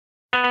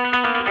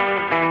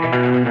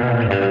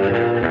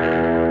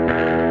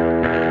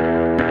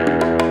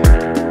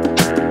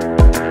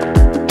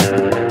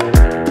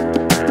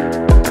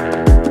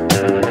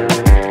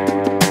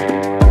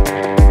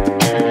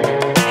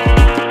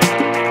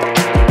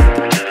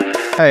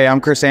Hey,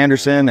 I'm Chris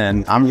Anderson,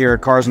 and I'm here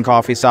at Cars and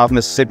Coffee, South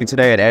Mississippi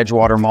today at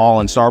Edgewater Mall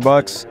and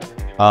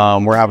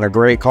Starbucks. We're having a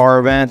great car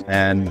event,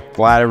 and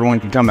glad everyone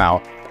can come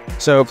out.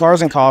 So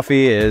Cars and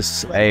Coffee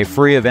is a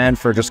free event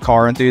for just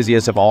car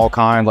enthusiasts of all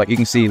kinds. Like, you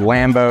can see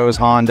Lambos,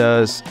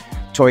 Hondas,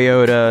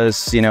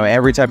 Toyotas, you know,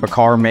 every type of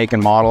car make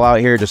and model out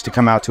here, just to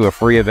come out to a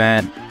free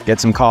event, get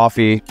some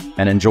coffee,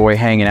 and enjoy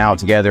hanging out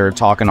together,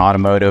 talking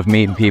automotive,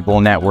 meeting people,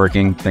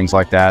 networking, things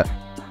like that.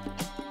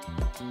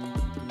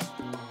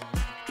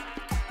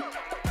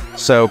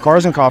 So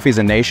Cars and Coffee is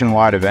a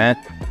nationwide event.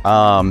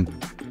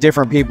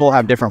 Different people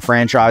have different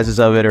franchises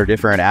of it, or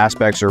different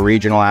aspects or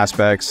regional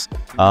aspects.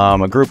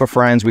 A group of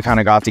friends, we kind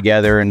of got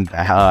together and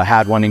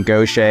had one in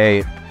Gaucher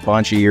a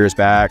bunch of years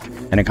back,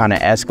 and it kind of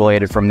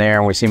escalated from there,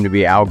 and we seem to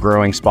be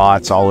outgrowing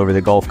spots all over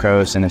the Gulf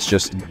Coast, and it's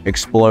just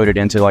exploded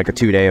into like a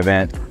 2-day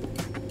event.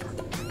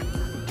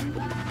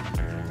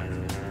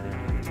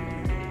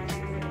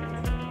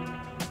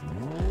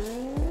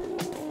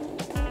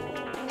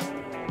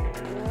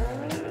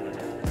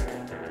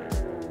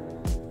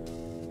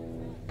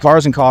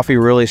 Cars and Coffee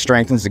really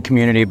strengthens the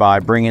community by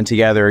bringing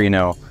together, you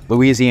know,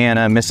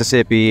 Louisiana,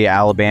 Mississippi,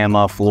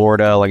 Alabama,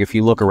 Florida. Like, if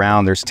you look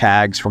around, there's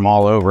tags from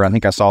all over. I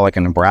think I saw like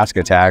a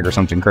Nebraska tag or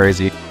something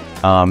crazy.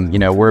 You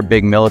know, we're a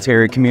big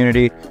military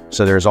community,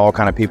 so there's all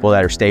kind of people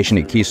that are stationed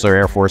at Keesler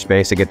Air Force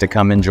Base that get to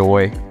come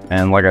enjoy.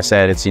 And like I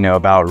said, it's, you know,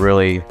 about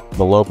really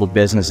the local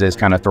businesses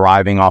kind of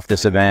thriving off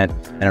this event.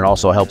 And it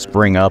also helps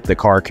bring up the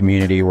car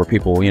community where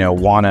people, you know,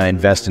 want to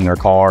invest in their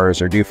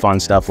cars or do fun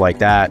stuff like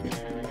that.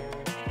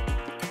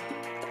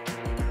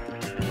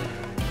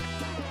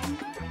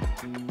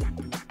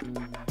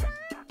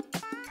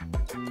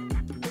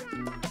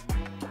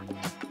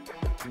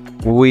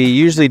 We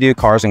usually do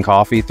Cars and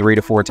Coffee 3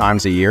 to 4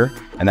 times a year,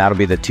 and that'll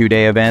be the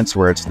 2-day events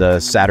where it's the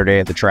Saturday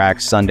at the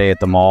track, Sunday at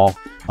the mall.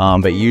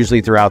 But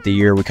usually throughout the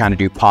year, we kind of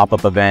do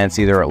pop-up events,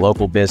 either at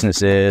local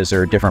businesses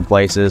or different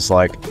places,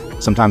 like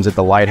sometimes at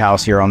the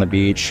Lighthouse here on the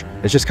beach.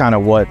 It's just kind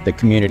of what the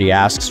community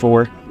asks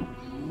for.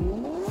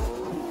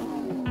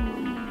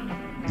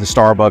 The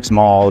Starbucks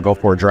Mall, the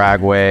Gulfport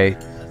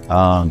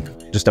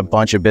Dragway, just a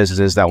bunch of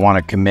businesses that want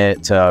to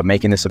commit to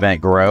making this event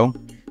grow.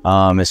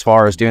 As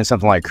far as doing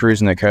something like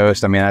cruising the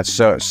coast, I mean, that's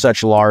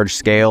such large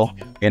scale,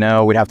 you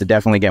know, we'd have to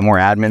definitely get more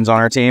admins on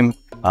our team.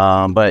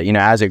 But, you know,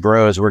 as it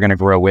grows, we're going to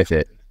grow with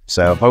it.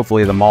 So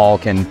hopefully the mall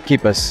can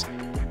keep us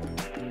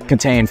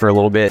contained for a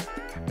little bit.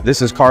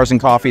 This is Cars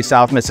and Coffee,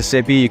 South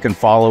Mississippi. You can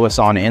follow us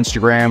on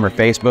Instagram or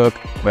Facebook.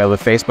 We have a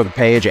Facebook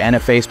page and a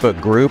Facebook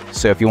group.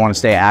 So if you want to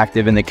stay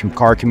active in the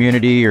car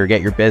community or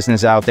get your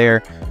business out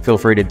there, feel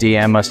free to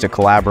DM us to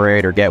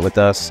collaborate or get with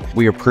us.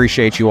 We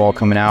appreciate you all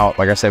coming out.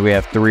 Like I said, we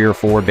have 3 or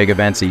 4 big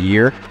events a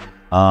year.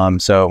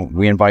 So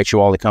we invite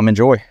you all to come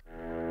enjoy.